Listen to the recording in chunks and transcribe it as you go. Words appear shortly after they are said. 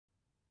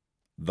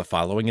The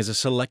following is a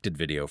selected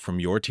video from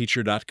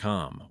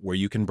yourteacher.com, where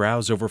you can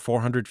browse over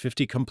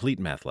 450 complete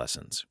math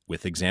lessons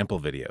with example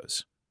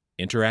videos,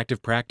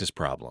 interactive practice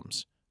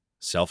problems,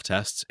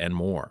 self-tests, and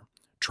more.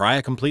 Try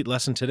a complete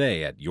lesson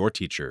today at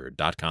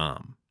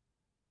yourteacher.com.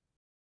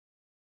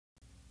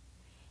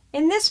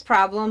 In this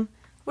problem,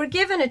 we're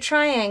given a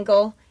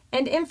triangle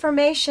and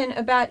information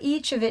about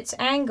each of its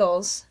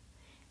angles,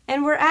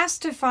 and we're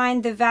asked to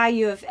find the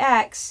value of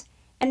x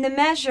and the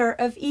measure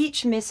of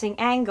each missing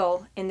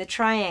angle in the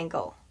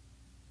triangle.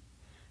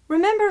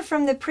 Remember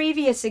from the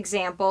previous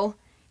example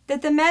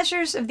that the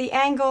measures of the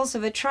angles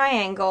of a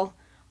triangle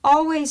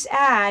always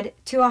add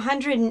to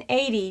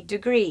 180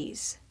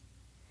 degrees.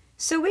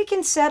 So we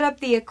can set up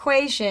the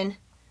equation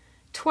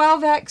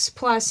 12x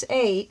plus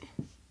 8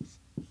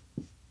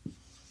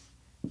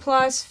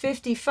 plus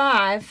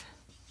 55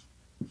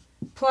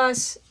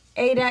 plus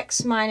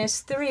 8x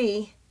minus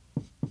 3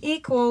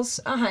 equals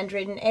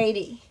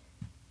 180.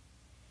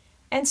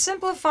 And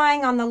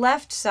simplifying on the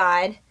left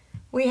side,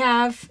 we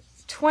have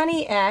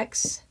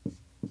 20x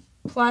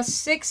plus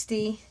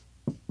 60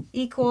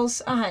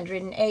 equals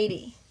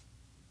 180.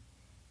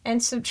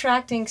 And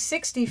subtracting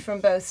 60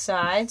 from both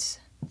sides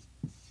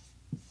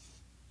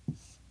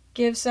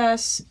gives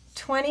us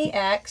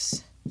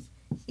 20x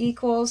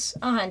equals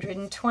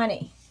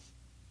 120.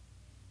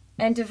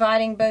 And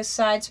dividing both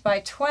sides by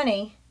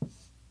 20,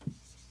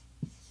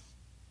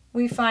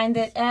 we find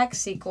that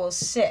x equals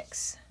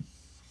 6.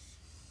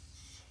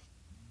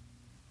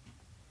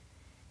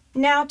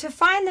 Now, to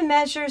find the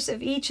measures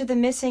of each of the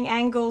missing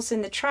angles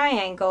in the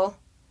triangle,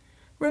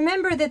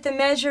 remember that the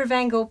measure of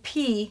angle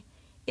P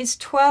is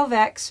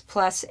 12x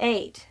plus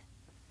 8.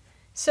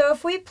 So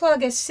if we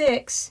plug a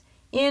 6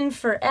 in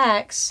for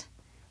x,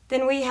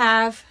 then we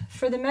have,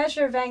 for the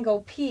measure of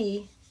angle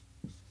P,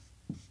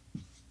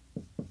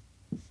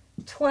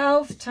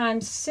 12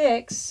 times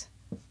 6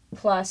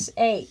 plus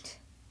 8,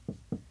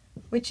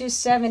 which is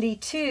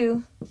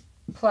 72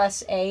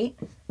 plus 8,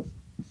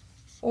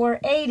 or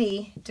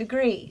 80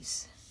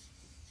 degrees.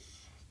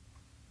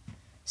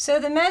 So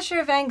the measure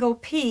of angle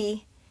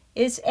P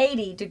is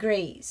 80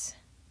 degrees.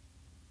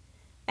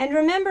 And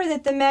remember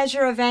that the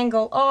measure of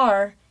angle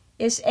R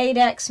is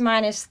 8x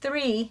minus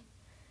 3,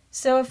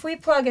 so if we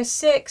plug a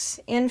 6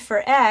 in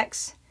for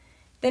x,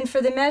 then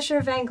for the measure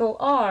of angle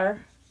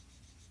R,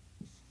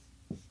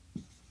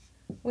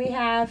 we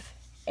have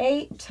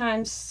 8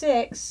 times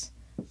 6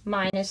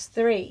 minus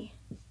 3,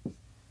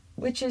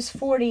 which is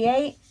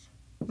 48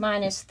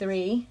 minus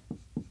 3,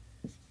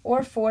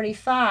 or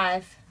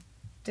 45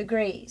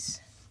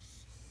 degrees.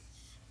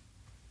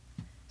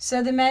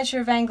 So the measure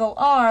of angle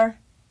R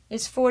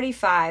is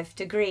 45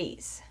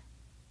 degrees.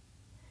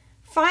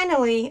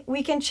 Finally,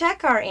 we can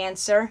check our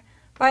answer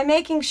by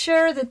making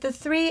sure that the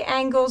three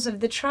angles of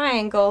the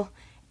triangle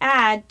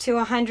add to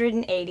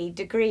 180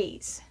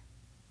 degrees.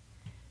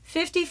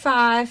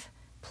 55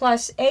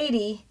 plus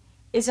 80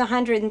 is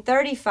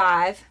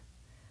 135,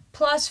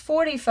 plus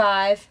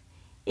 45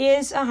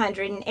 is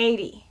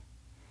 180.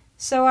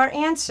 So our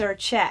answer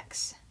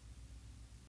checks.